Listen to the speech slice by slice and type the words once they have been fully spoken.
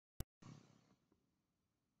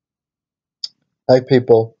Hi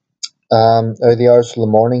people, early hours of the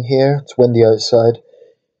morning here. It's windy outside.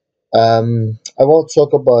 I want to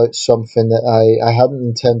talk about something that I hadn't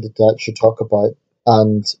intended to actually talk about,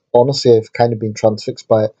 and honestly, I've kind of been transfixed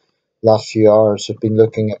by it last few hours. I've been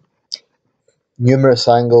looking at numerous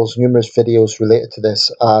angles, numerous videos related to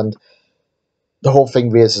this, and the whole thing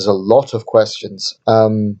raises a lot of questions.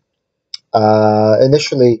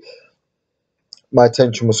 Initially, my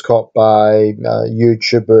attention was caught by a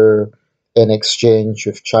YouTuber in exchange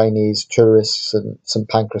with Chinese tourists in St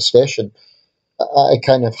Pancras Station. I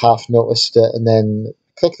kind of half noticed it and then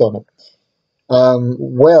clicked on it.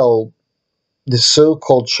 Well, the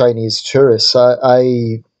so-called Chinese tourists,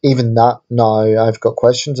 I even that now I've got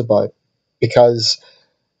questions about, because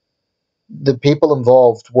the people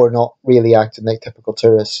involved were not really acting like typical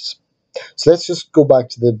tourists. So let's just go back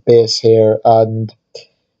to the base here and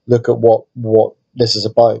look at what this is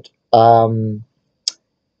about.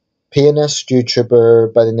 Pianist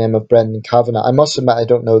YouTuber by the name of Brendan Kavanagh. I must admit I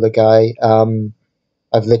don't know the guy.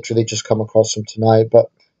 I've literally just come across him tonight, but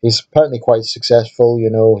he's apparently quite successful. You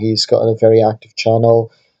know, he's got a very active channel,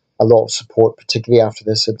 a lot of support, particularly after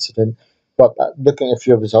this incident. But looking at a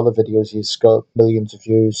few of his other videos, he's got millions of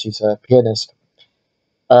views. He's a pianist,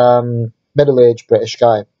 middle-aged British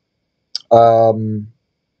guy.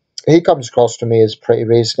 He comes across to me as pretty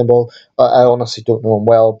reasonable. I honestly don't know him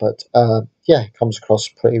well, but yeah, he comes across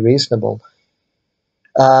pretty reasonable.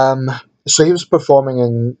 So he was performing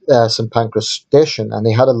in St Pancras Station, and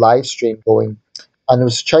they had a live stream going, and there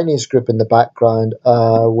was a Chinese group in the background,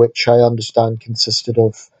 which I understand consisted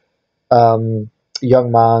of a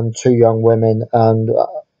young man, two young women, and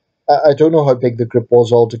I don't know how big the group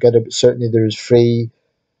was altogether, but certainly there was three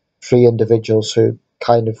individuals who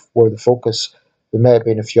kind of were the focus. There may have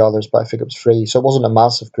been a few others, but I think it was three, so it wasn't a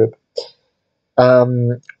massive group.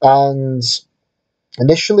 And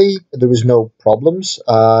initially, there was no problems.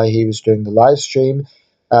 He was doing the live stream.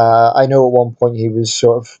 I know at one point he was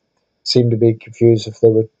sort of seemed to be confused if they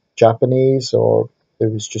were Japanese or there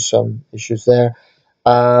was just some issues there.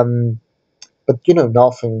 But you know,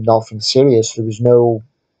 nothing serious. There was no.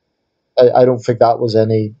 I don't think that was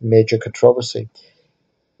any major controversy.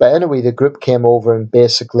 But anyway, the group came over and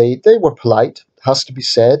basically they were polite. Has to be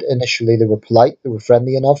said. Initially, they were polite. They were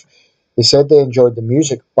friendly enough. They said they enjoyed the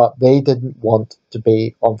music, but they didn't want to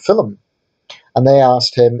be on film. And they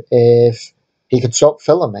asked him if he could stop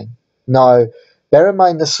filming. Now, bear in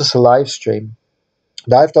mind this is a live stream.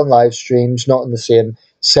 Now, I've done live streams, not in the same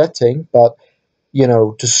setting, but, you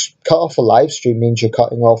know, to cut off a live stream means you're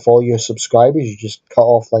cutting off all your subscribers. You just cut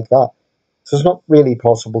off like that. So it's not really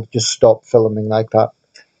possible to just stop filming like that.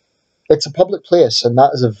 It's a public place, and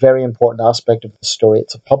that is a very important aspect of the story.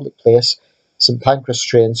 It's a public place. St Pancras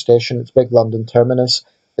train station, it's big London terminus.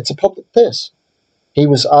 It's a public place. He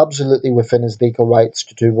was absolutely within his legal rights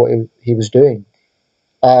to do what he was doing,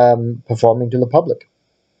 performing to the public.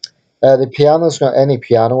 The piano's not any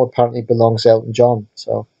piano, apparently belongs to Elton John,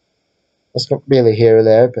 so that's not really here or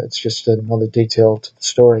there, but it's just another detail to the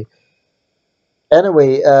story.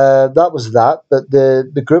 Anyway, that was that, but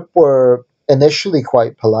the group were initially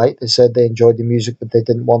quite polite. They said they enjoyed the music, but they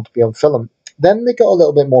didn't want to be on film. Then they got a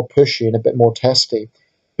little bit more pushy and a bit more testy,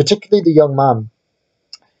 particularly the young man.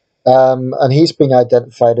 And he's been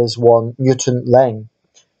identified as one Newton Leng.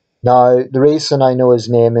 Now, the reason I know his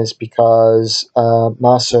name is because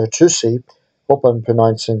Mahyar Tousi, hope I'm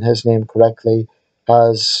pronouncing his name correctly,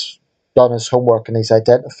 has done his homework and he's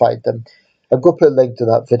identified them. I'm going to put a link to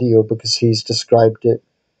that video because he's described it.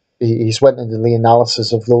 He's went into the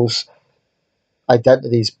analysis of those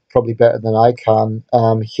identities probably better than I can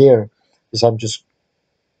here, because I'm just,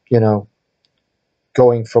 you know,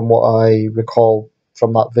 going from what I recall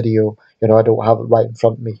from that video. You know, I don't have it right in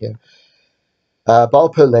front of me here. But I'll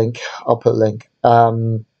put a link.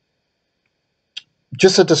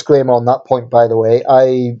 Just a disclaimer on that point, by the way.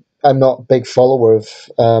 I'm not a big follower of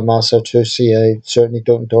Mahyar Tousi. I certainly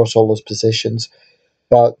don't endorse all those positions.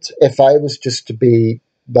 But if I was just to be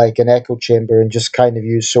like an echo chamber and just kind of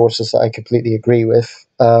use sources that I completely agree with,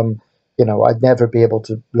 you know, I'd never be able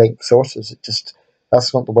to link sources.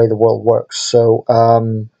 That's not the way the world works. So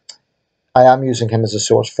I am using him as a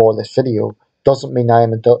source for this video. Doesn't mean I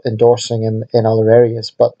am endorsing him in other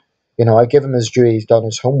areas, but, you know, I give him his due. He's done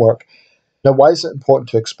his homework. Now, why is it important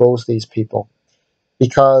to expose these people?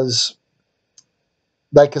 Because,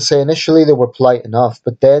 like I say, initially they were polite enough,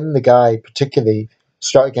 but then the guy particularly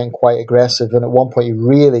started getting quite aggressive, and at one point he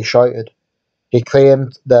really shouted. He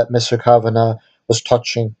claimed that Mr. Kavanagh was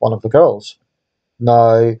touching one of the girls.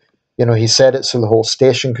 Now, you know, he said it so the whole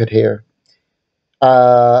station could hear.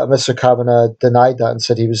 Mr. Kavanagh denied that and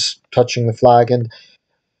said he was touching the flag, and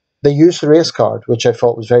They used the race card, which I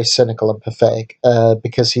thought was very cynical and pathetic,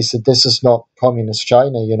 because he said, "This is not communist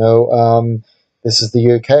China, you know. This is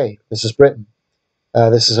the UK. This is Britain.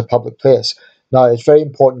 This is a public place." Now, it's very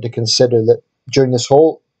important to consider that during this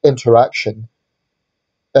whole interaction,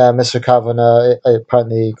 Mr. Kavanagh,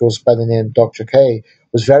 apparently goes by the name Dr. K,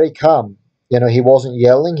 was very calm. You know, he wasn't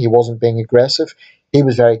yelling, he wasn't being aggressive, he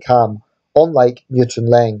was very calm, unlike Newton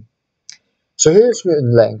Lang. So here's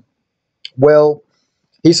Newton Lang. Well,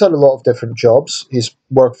 he's had a lot of different jobs. He's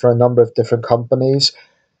worked for a number of different companies.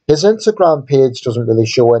 His Instagram page doesn't really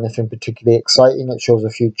show anything particularly exciting. It shows a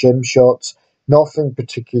few gym shots, nothing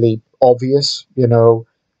particularly obvious, you know.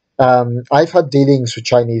 I've had dealings with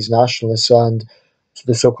Chinese nationalists and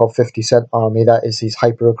the so-called 50 Cent army, that is these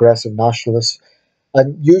hyper-aggressive nationalists.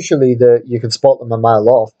 And usually you can spot them a mile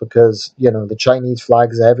off because, you know, the Chinese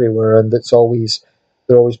flag's everywhere and they're always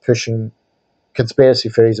pushing conspiracy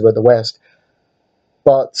theories about the West.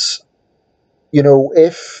 But, you know,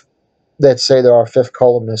 if, let's say, there are fifth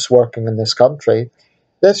columnists working in this country,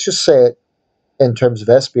 let's just say it in terms of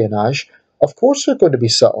espionage, of course they're going to be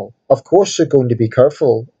subtle. Of course they're going to be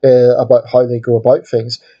careful about how they go about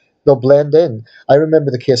things. They'll blend in. I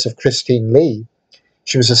remember the case of Christine Lee.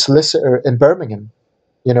 She was a solicitor in Birmingham,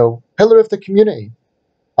 you know, pillar of the community.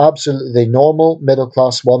 Absolutely normal,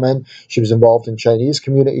 middle-class woman. She was involved in Chinese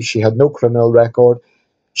community. She had no criminal record.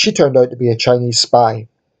 She turned out to be a Chinese spy.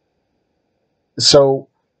 So,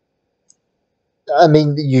 I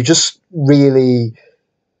mean, you just really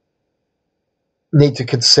need to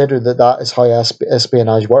consider that that is how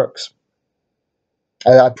espionage works.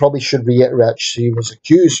 I probably should reiterate she was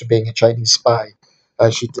accused of being a Chinese spy.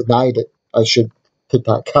 She denied it. I should put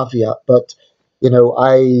that caveat. But, you know,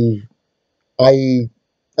 I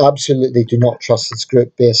absolutely do not trust this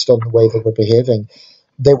group based on the way they were behaving.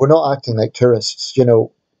 They were not acting like tourists. You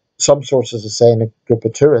know, some sources are saying a group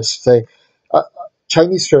of tourists. Uh,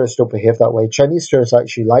 Chinese tourists don't behave that way. Chinese tourists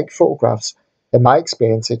actually like photographs. In my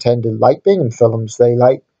experience, they tend to like being in films. They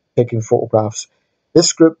like taking photographs.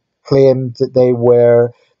 This group claimed that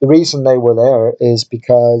the reason they were there is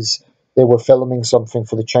because they were filming something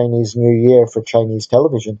for the Chinese New Year for Chinese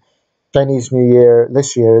television. Chinese New Year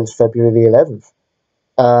this year is February the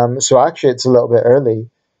 11th. So actually, it's a little bit early,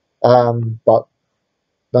 but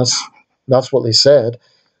that's that's what they said.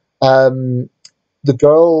 Um,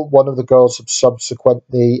 one of the girls,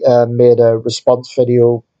 subsequently made a response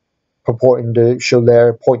video purporting to show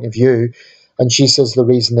their point of view, and she says the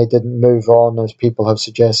reason they didn't move on, as people have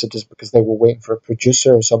suggested, is because they were waiting for a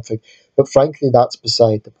producer or something. But frankly, that's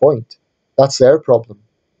beside the point. That's their problem.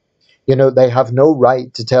 You know, they have no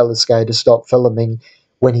right to tell this guy to stop filming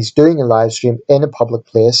when he's doing a live stream in a public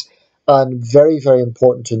place. And very, very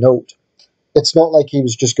important to note, it's not like he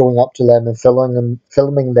was just going up to them and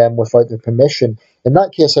filming them without their permission. In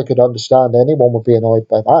that case, I could understand anyone would be annoyed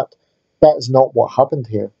by that. That is not what happened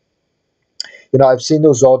here. You know, I've seen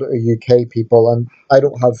those Auditor UK people, and I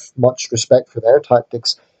don't have much respect for their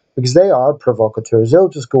tactics because they are provocateurs. They'll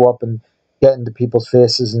just go up and get into people's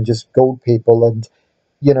faces and just goad people. And,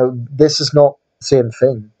 you know, this is not the same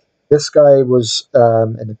thing. This guy was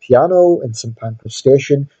in a piano in St Pancras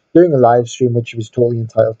Station doing a live stream, which he was totally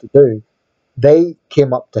entitled to do. They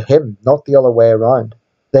came up to him, not the other way around.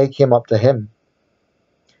 They came up to him.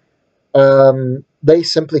 They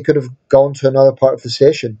simply could have gone to another part of the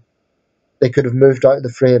station. They could have moved out of the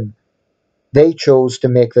frame. They chose to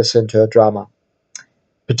make this into a drama,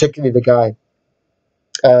 particularly the guy.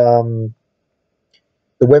 Um,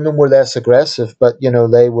 the women were less aggressive, but, you know,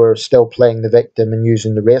 they were still playing the victim and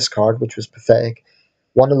using the race card, which was pathetic.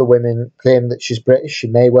 One of the women claimed that she's British. She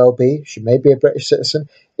may well be. She may be a British citizen.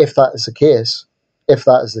 If that is the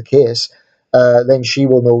case, then she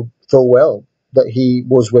will know full well that he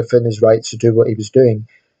was within his rights to do what he was doing.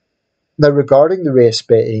 Now, regarding the race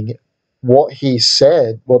baiting, what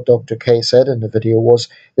Dr. K said in the video was,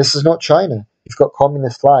 "This is not China. You've got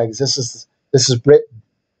communist flags. This is Britain."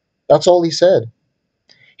 That's all he said.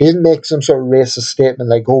 He didn't make some sort of racist statement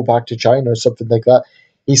like "go back to China" or something like that.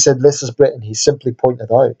 He said, "This is Britain." He simply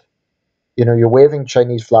pointed out, you know, you're waving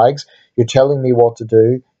Chinese flags. You're telling me what to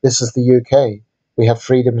do. This is the UK. We have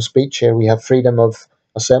freedom of speech here. We have freedom of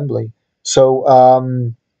assembly. So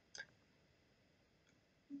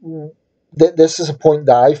this is a point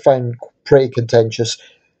that I find pretty contentious.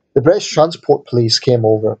 The British Transport Police came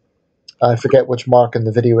over. I forget which mark in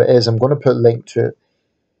the video it is. I'm going to put a link to it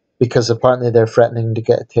because apparently they're threatening to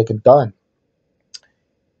get it taken down.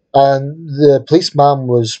 And the policeman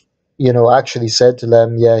was, you know, actually said to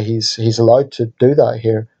them, yeah, he's allowed to do that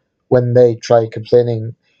here when they try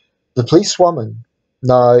complaining. The policewoman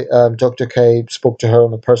Now, Dr. K spoke to her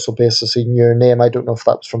on a personal basis. He knew her name. I don't know if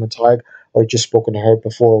that was from a tag or he'd just spoken to her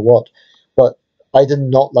before or what. But I did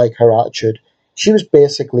not like her attitude. She was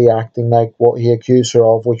basically acting like what he accused her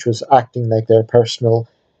of, which was acting like their personal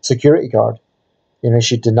security guard.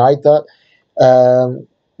 She denied that.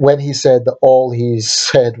 When he said that all he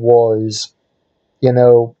said was, you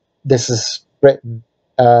know, this is Britain,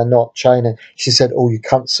 not China. She said, oh, you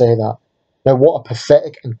can't say that. Now, what a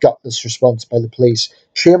pathetic and gutless response by the police.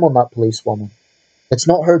 Shame on that policewoman. It's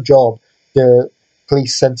not her job to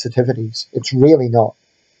police sensitivities. It's really not.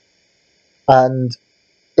 And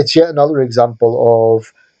it's yet another example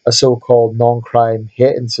of a so-called non-crime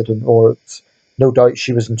hate incident, or no doubt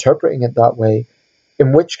she was interpreting it that way,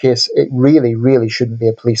 in which case it really, really shouldn't be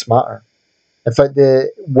a police matter. In fact,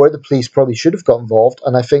 where the police probably should have got involved,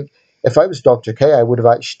 and I think if I was Dr. K, I would have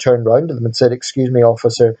actually turned around to them and said, "Excuse me,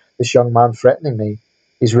 officer, this young man threatening me.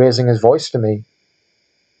 He's raising his voice to me."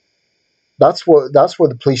 That's where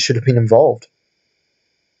the police should have been involved.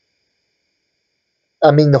 I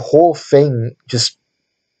mean, the whole thing just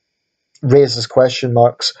raises question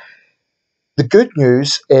marks. The good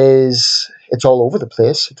news is it's all over the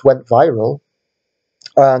place. It went viral,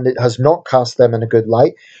 and it has not cast them in a good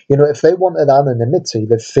light. If they wanted anonymity,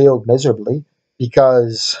 they've failed miserably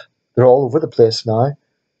because they're all over the place now.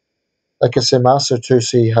 Like I say, Mahyar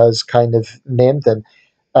Tousi has kind of named them.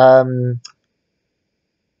 Um,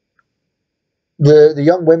 the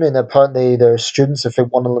young women, apparently they're students. I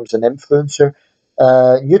think one of them's an influencer.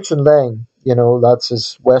 Newton Lang, that's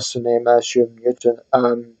his Western name, I assume, Newton.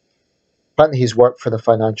 Apparently he's worked for the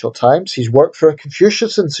Financial Times. He's worked for a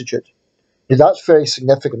Confucius Institute. Now, that's very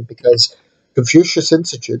significant because Confucius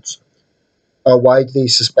Institutes are widely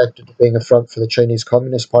suspected of being a front for the Chinese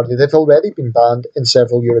Communist Party. They've already been banned in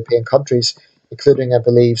several European countries, including, I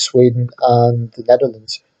believe, Sweden and the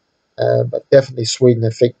Netherlands. But definitely Sweden, I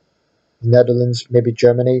think, Netherlands, maybe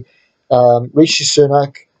Germany. Rishi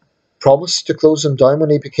Sunak promised to close them down when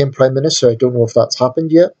he became Prime Minister. I don't know if that's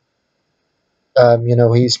happened yet.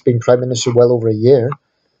 He's been Prime Minister well over a year.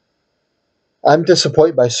 I'm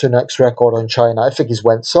disappointed by Sunak's record on China. I think he's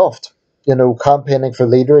went soft. Campaigning for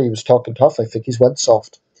leader, he was talking tough. I think he's went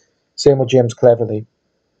soft. Same with James Cleverly.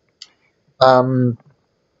 Um,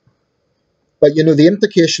 but the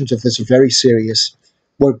implications of this are very serious.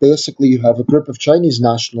 Where basically you have a group of Chinese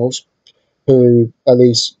nationals who, at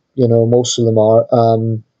least most of them are.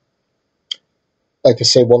 Like I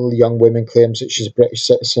say, one of the young women claims that she's a British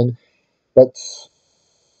citizen, but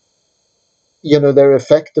they're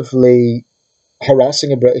effectively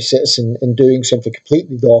harassing a British citizen and doing something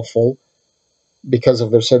completely lawful because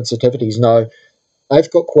of their sensitivities. Now,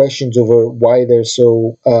 I've got questions over why they're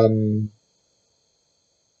so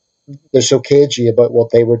cagey about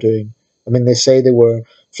what they were doing. I mean, they say they were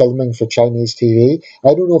filming for Chinese TV.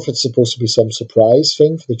 I don't know if it's supposed to be some surprise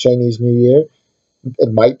thing for the Chinese New Year.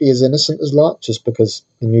 It might be as innocent as that, just because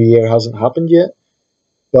the New Year hasn't happened yet.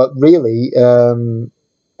 But really,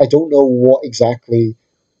 I don't know what exactly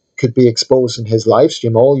could be exposed in his live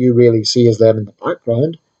stream. All you really see is them in the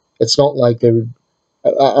background. It's not like they're.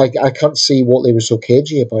 I can't see what they were so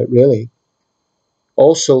cagey about, really.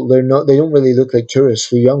 Also, they're not. They don't really look like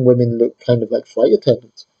tourists. The young women look kind of like flight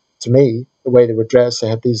attendants to me. The way they were dressed, they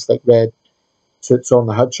had these like red suits on.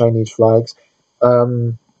 They had Chinese flags.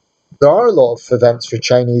 There are a lot of events for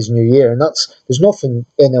Chinese New Year, and there's nothing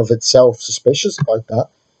in of itself suspicious about that.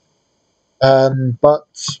 But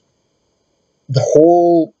the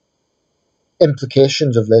whole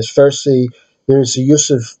implications of this, firstly, there's the use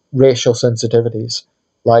of racial sensitivities.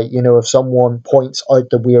 Like, if someone points out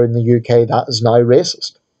that we're in the UK, that is now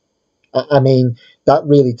racist. I mean, that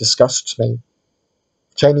really disgusts me.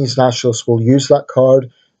 Chinese nationalists will use that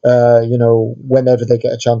card, whenever they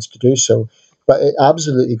get a chance to do so. But it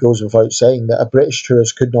absolutely goes without saying that a British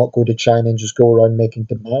tourist could not go to China and just go around making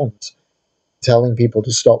demands, telling people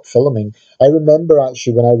to stop filming. I remember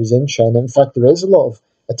actually when I was in China, in fact, there is a lot of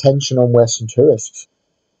attention on Western tourists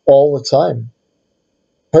all the time.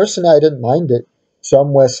 Personally, I didn't mind it.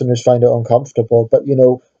 Some Westerners find it uncomfortable, but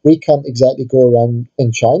we can't exactly go around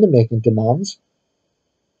in China making demands.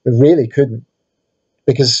 We really couldn't.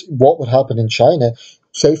 Because what would happen in China,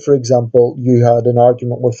 say for example, you had an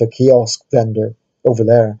argument with a kiosk vendor over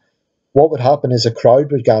there, what would happen is a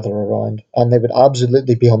crowd would gather around and they would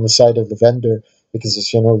absolutely be on the side of the vendor because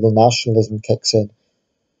it's, the nationalism kicks in.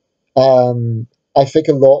 I think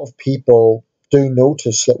a lot of people do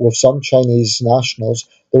notice that with some Chinese nationals,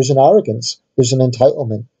 there's an arrogance, there's an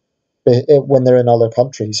entitlement when they're in other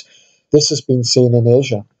countries. This has been seen in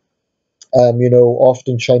Asia.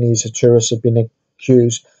 Often Chinese tourists have been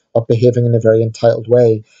accused of behaving in a very entitled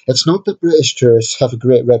way. It's not that British tourists have a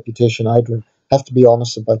great reputation either. I have to be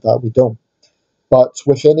honest about that. We don't. But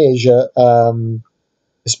within Asia,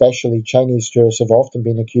 especially Chinese tourists have often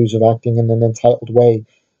been accused of acting in an entitled way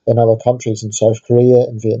in other countries, in South Korea,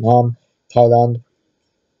 in Vietnam, Thailand,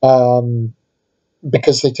 um,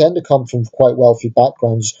 because they tend to come from quite wealthy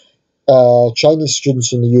backgrounds. Chinese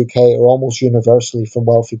students in the UK are almost universally from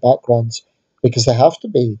wealthy backgrounds because they have to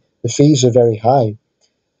be. The fees are very high.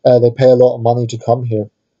 They pay a lot of money to come here.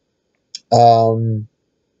 Um,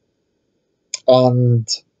 and,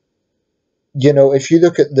 if you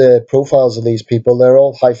look at the profiles of these people, they're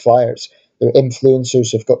all high flyers. They're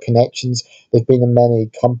influencers, they've got connections, they've been in many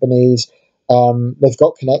companies, they've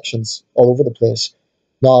got connections all over the place.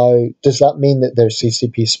 Now, does that mean that they're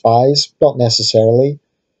CCP spies? Not necessarily.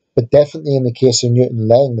 But definitely in the case of Newton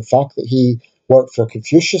Leng, the fact that he worked for a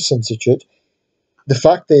Confucius Institute, the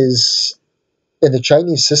fact is, in the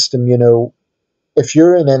Chinese system, if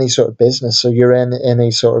you're in any sort of business or you're in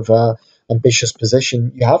any sort of ambitious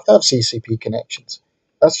position, you have to have CCP connections.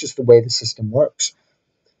 That's just the way the system works.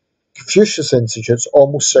 Confucius Institutes,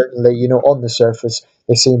 almost certainly, on the surface,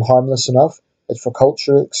 they seem harmless enough. It's for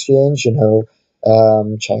culture exchange,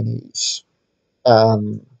 Chinese.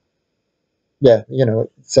 Um, yeah,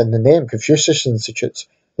 it's in the name, Confucius Institutes.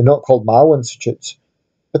 They're not called Mao Institutes.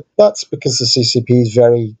 But that's because the CCP is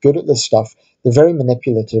very good at this stuff. They're very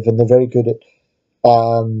manipulative and they're very good at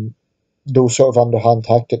those sort of underhand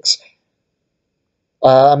tactics.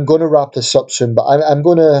 I'm going to wrap this up soon, but I'm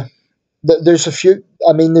going to. There's a few.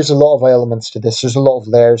 I mean, there's a lot of elements to this. There's a lot of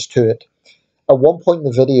layers to it. At one point in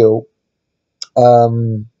the video,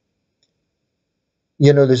 um,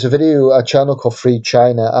 there's a video, a channel called Free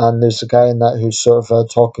China, and there's a guy in that who's sort of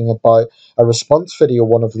talking about a response video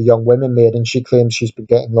one of the young women made, and she claims she's been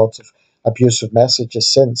getting lots of abusive messages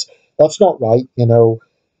since. That's not right,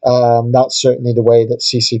 that's certainly the way that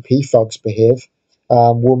CCP thugs behave.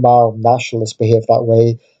 Wu Mao nationalists behave that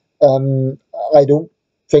way. I don't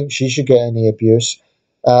think she should get any abuse,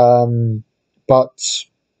 but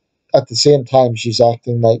at the same time, she's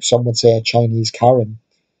acting like some would say a Chinese Karen.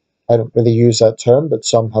 I don't really use that term, but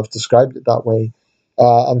some have described it that way.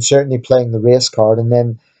 And certainly playing the race card and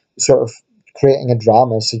then sort of creating a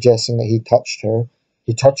drama suggesting that he touched her.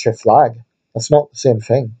 He touched her flag. That's not the same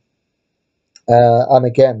thing. And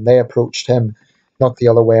again, they approached him, not the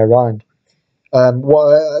other way around.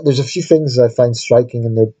 There's a few things I find striking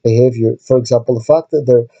in their behaviour. For example, the fact that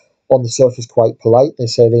they're on the surface quite polite. They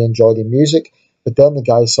say they enjoy the music, but then the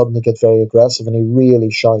guy suddenly gets very aggressive and he really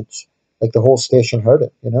shouts. Like the whole station heard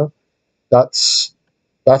it. That's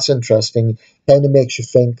interesting. Kind of makes you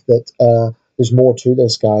think that there's more to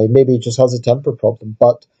this guy. Maybe he just has a temper problem.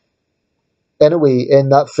 But anyway, in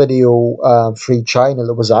that video, Free China,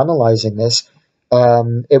 that was analysing this,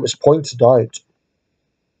 it was pointed out.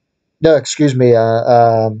 No, excuse me.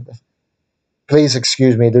 Please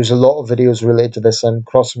excuse me. There's a lot of videos related to this. I'm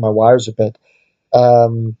crossing my wires a bit.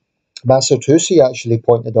 Mahyar Tousi actually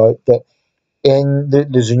pointed out that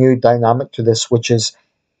there's a new dynamic to this, which is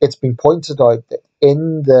it's been pointed out that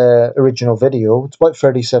in the original video, it's about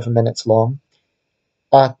 37 minutes long,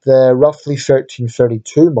 at the roughly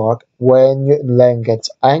 13:32 mark, when Newton Leng gets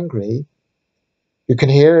angry, you can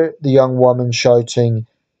hear the young woman shouting,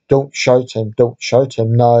 "Don't shout him, don't shout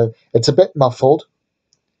him." Now, it's a bit muffled,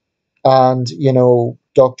 and,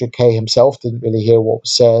 Dr. K himself didn't really hear what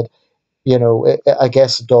was said. I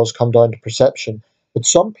guess it does come down to perception. But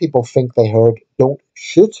some people think they heard, "Don't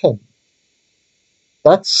shoot him."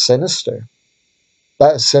 That's sinister.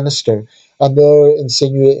 That is sinister. And they're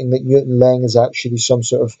insinuating that Newton Leng is actually some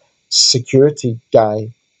sort of security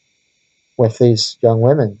guy with these young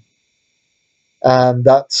women. And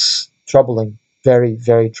that's troubling. Very,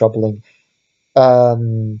 very troubling.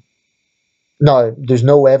 Now, there's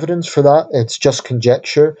no evidence for that. It's just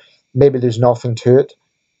conjecture. Maybe there's nothing to it.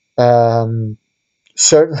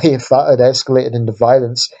 Certainly, if that had escalated into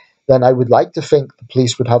violence, then I would like to think the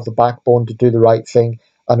police would have the backbone to do the right thing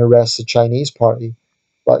and arrest the Chinese party.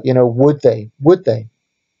 But, would they? Would they?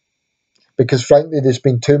 Because frankly, there's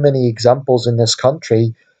been too many examples in this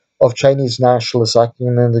country of Chinese nationalists acting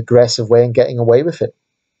in an aggressive way and getting away with it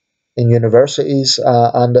in universities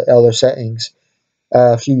and other settings.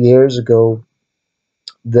 A few years ago,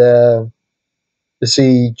 the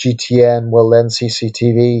CGTN, well then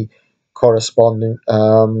CCTV correspondent,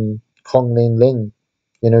 Kong Lin Ling,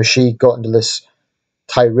 she got into this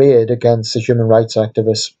tirade against the human rights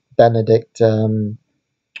activist Benedict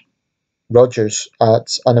Rogers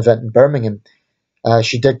at an event in Birmingham.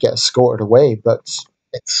 She did get escorted away, but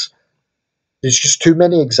it's there's just too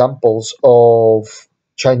many examples of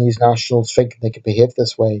Chinese nationals thinking they could behave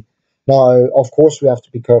this way. Now, of course, we have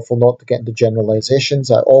to be careful not to get into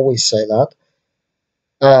generalizations. I always say that.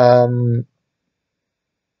 Um,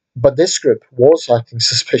 but this group was acting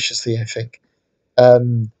suspiciously, I think.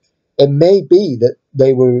 Um, it may be that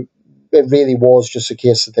it really was just a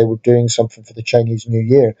case that they were doing something for the Chinese New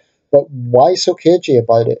Year. But why so cagey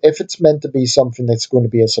about it? If it's meant to be something that's going to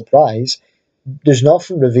be a surprise, there's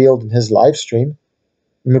nothing revealed in his live stream.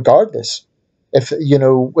 Regardless, if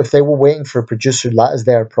they were waiting for a producer, that is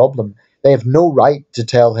their problem. They have no right to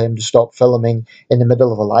tell him to stop filming in the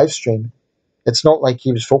middle of a live stream. It's not like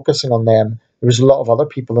he was focusing on them. There was a lot of other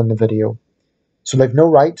people in the video. So they've no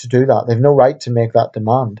right to do that. They've no right to make that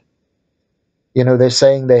demand. They're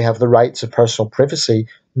saying they have the rights of personal privacy,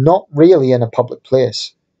 not really in a public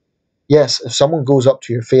place. Yes, if someone goes up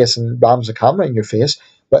to your face and rams a camera in your face,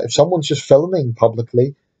 but if someone's just filming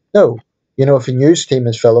publicly, no. If a news team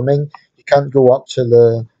is filming, you can't go up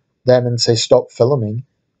to them and say, stop filming.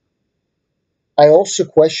 I also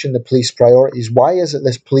question the police priorities. Why is it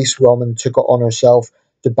this policewoman took it on herself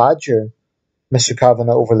to badger Mr.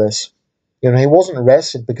 Kavanagh over this? He wasn't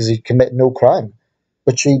arrested because he committed no crime,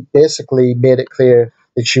 but she basically made it clear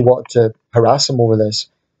that she wanted to harass him over this.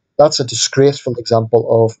 That's a disgraceful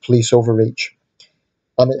example of police overreach,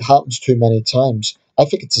 and it happens too many times. I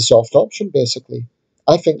think it's a soft option, basically.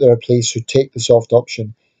 I think there are police who take the soft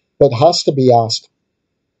option, but it has to be asked,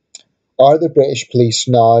 are the British police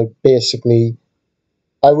now basically,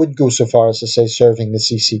 I would go so far as to say serving the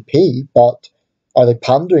CCP, but are they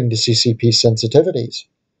pandering to CCP sensitivities?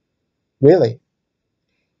 Really?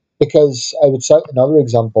 Because I would cite another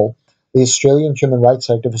example. The Australian human rights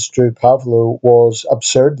activist Drew Pavlo was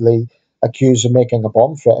absurdly accused of making a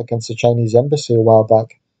bomb threat against the Chinese embassy a while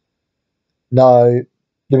back. Now,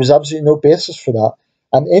 there was absolutely no basis for that.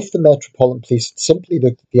 And if the Metropolitan Police had simply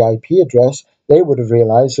looked at the IP address, they would have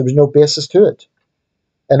realised there was no basis to it.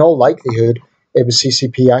 In all likelihood, it was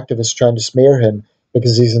CCP activists trying to smear him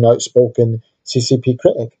because he's an outspoken CCP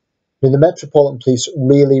critic. The Metropolitan Police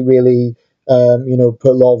really, really, put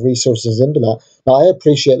a lot of resources into that. Now, I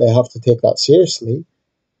appreciate they have to take that seriously,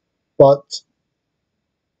 but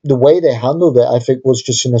the way they handled it, I think, was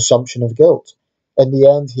just an assumption of guilt. In the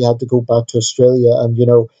end, he had to go back to Australia, and he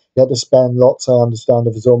had to spend lots, I understand,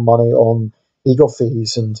 of his own money on legal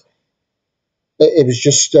fees, and it was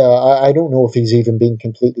just I don't know if he's even been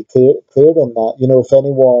completely cleared on that. If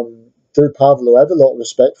anyone, Drew Pavlo, I have a lot of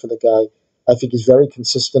respect for the guy. I think he's very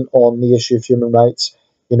consistent on the issue of human rights.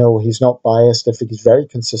 He's not biased. I think he's very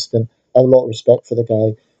consistent. I have a lot of respect for the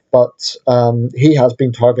guy, but he has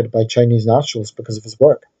been targeted by Chinese nationals because of his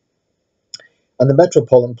work. And the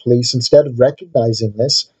Metropolitan Police, instead of recognizing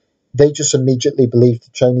this, they just immediately believed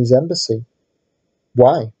the Chinese embassy.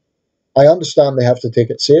 Why? I understand they have to take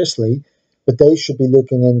it seriously, but they should be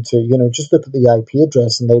looking into, just look at the IP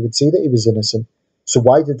address and they would see that he was innocent. So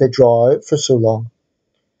why did they draw out for so long?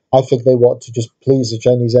 I think they want to just please the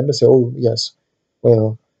Chinese embassy. Oh, yes,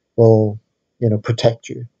 we'll protect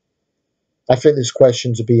you. I think there's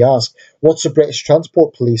questions to be asked. What's the British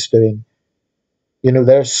Transport Police doing?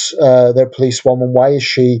 There's their policewoman. Why is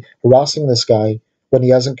she harassing this guy when he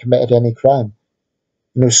hasn't committed any crime?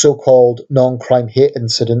 So-called non-crime hate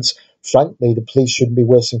incidents, frankly, the police shouldn't be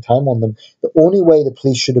wasting time on them. The only way the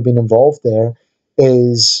police should have been involved there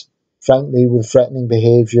is, frankly, with threatening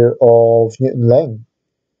behaviour of Newton Lang.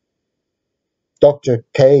 Dr.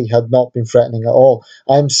 K had not been threatening at all.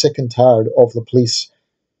 I'm sick and tired of the police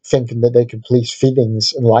thinking that they can police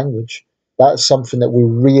feelings and language. That is something that we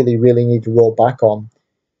really, really need to roll back on.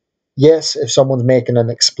 Yes, if someone's making an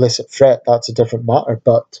explicit threat, that's a different matter,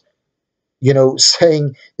 but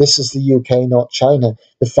saying this is the UK, not China.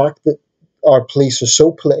 The fact that our police are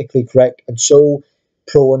so politically correct and so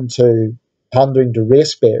prone to pandering to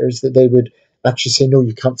race baiters that they would actually say, no,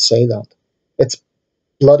 you can't say that. It's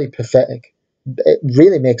bloody pathetic. It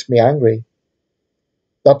really makes me angry.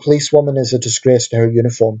 That policewoman is a disgrace to her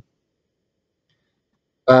uniform.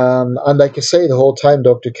 And like I say, the whole time,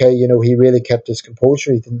 Dr. K, he really kept his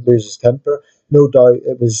composure. He didn't lose his temper. No doubt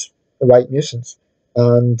it was a right nuisance.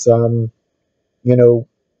 And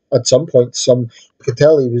at some point, you could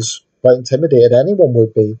tell he was quite intimidated. Anyone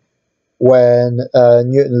would be when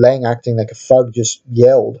Newton Lang, acting like a thug, just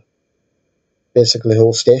yelled. Basically, the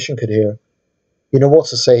whole station could hear.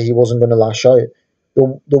 What's to say he wasn't going to lash out?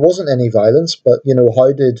 There wasn't any violence, but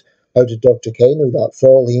how did Dr. K know that? For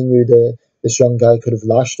all he knew, this young guy could have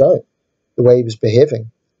lashed out the way he was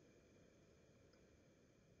behaving.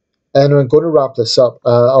 And I'm going to wrap this up.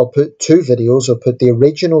 I'll put two videos. I'll put the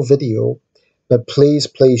original video, but please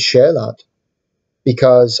share that.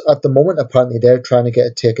 Because at the moment, apparently, they're trying to get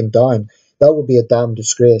it taken down. That would be a damn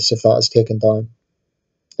disgrace if that is taken down.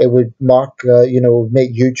 It would mark,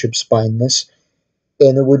 make YouTube spineless,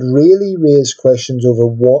 and it would really raise questions over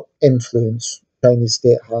what influence the Chinese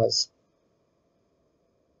state has.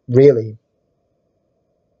 Really,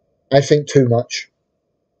 I think too much,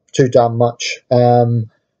 too damn much,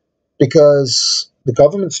 because the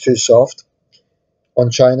government's too soft on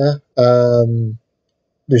China.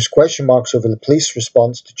 There's question marks over the police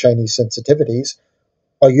response to Chinese sensitivities.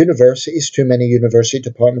 Our universities, too many university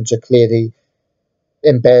departments are clearly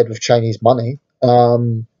in bed with Chinese money.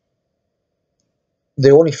 The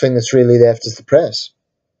only thing that's really left is the press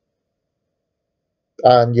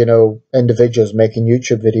and, individuals making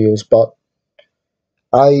YouTube videos. But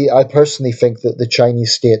I personally think that the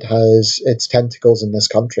Chinese state has its tentacles in this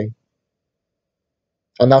country.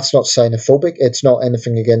 And that's not xenophobic. It's not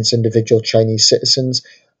anything against individual Chinese citizens.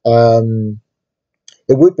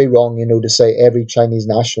 It would be wrong, to say every Chinese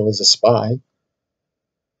national is a spy.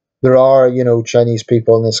 There are, Chinese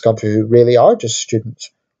people in this country who really are just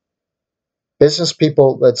students. Business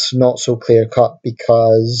people, that's not so clear cut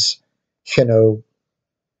because, you know,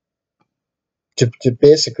 to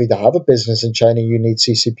basically to have a business in China, you need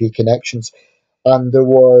CCP connections. And there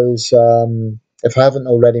was, if I haven't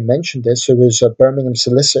already mentioned this, there was a Birmingham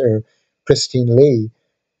solicitor, Christine Lee,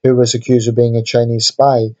 who was accused of being a Chinese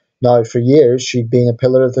spy. Now, for years, she'd been a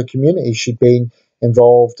pillar of the community. She'd been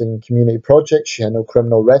involved in community projects. She had no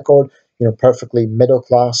criminal record, perfectly middle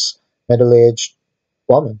class, middle aged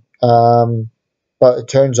woman. But it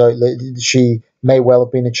turns out that she may well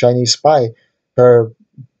have been a Chinese spy. Her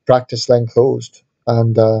practice then closed.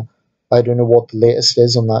 And I don't know what the latest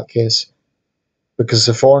is on that case, because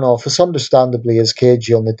the Foreign Office, understandably, is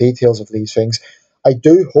cagey on the details of these things. I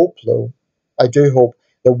do hope, though,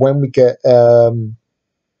 that when we get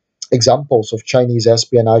examples of Chinese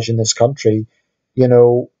espionage in this country,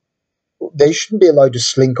 they shouldn't be allowed to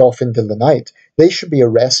slink off into the night. They should be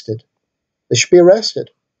arrested. They should be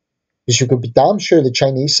arrested. Because you could be damn sure the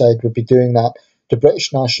Chinese side would be doing that to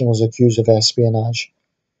British nationals accused of espionage.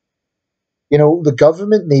 The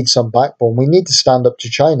government needs some backbone. We need to stand up to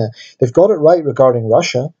China. They've got it right regarding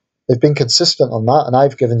Russia. They've been consistent on that, and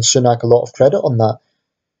I've given Sunak a lot of credit on that,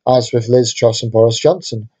 as with Liz Truss and Boris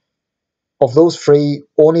Johnson. Of those three,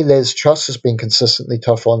 only Liz Truss has been consistently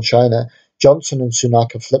tough on China. Johnson and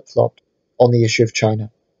Sunak have flip-flopped on the issue of China.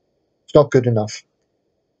 It's not good enough.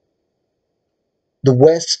 The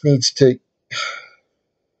West needs to...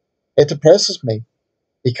 It depresses me,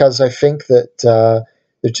 because I think that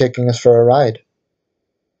they're taking us for a ride.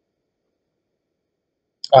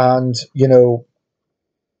 And,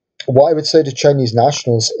 what I would say to Chinese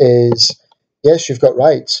nationals is, yes, you've got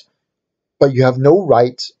rights, but you have no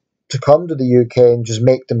right to come to the UK and just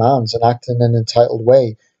make demands and act in an entitled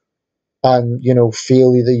way, and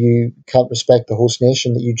feel that you can't respect the host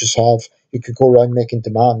nation that you just have. You could go around making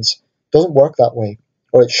demands. It doesn't work that way,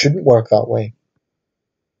 or it shouldn't work that way.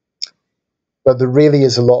 But there really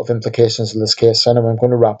is a lot of implications in this case. Anyway, I'm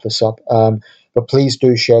going to wrap this up. But please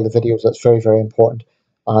do share the videos. That's very, very important.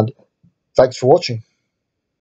 And thanks for watching.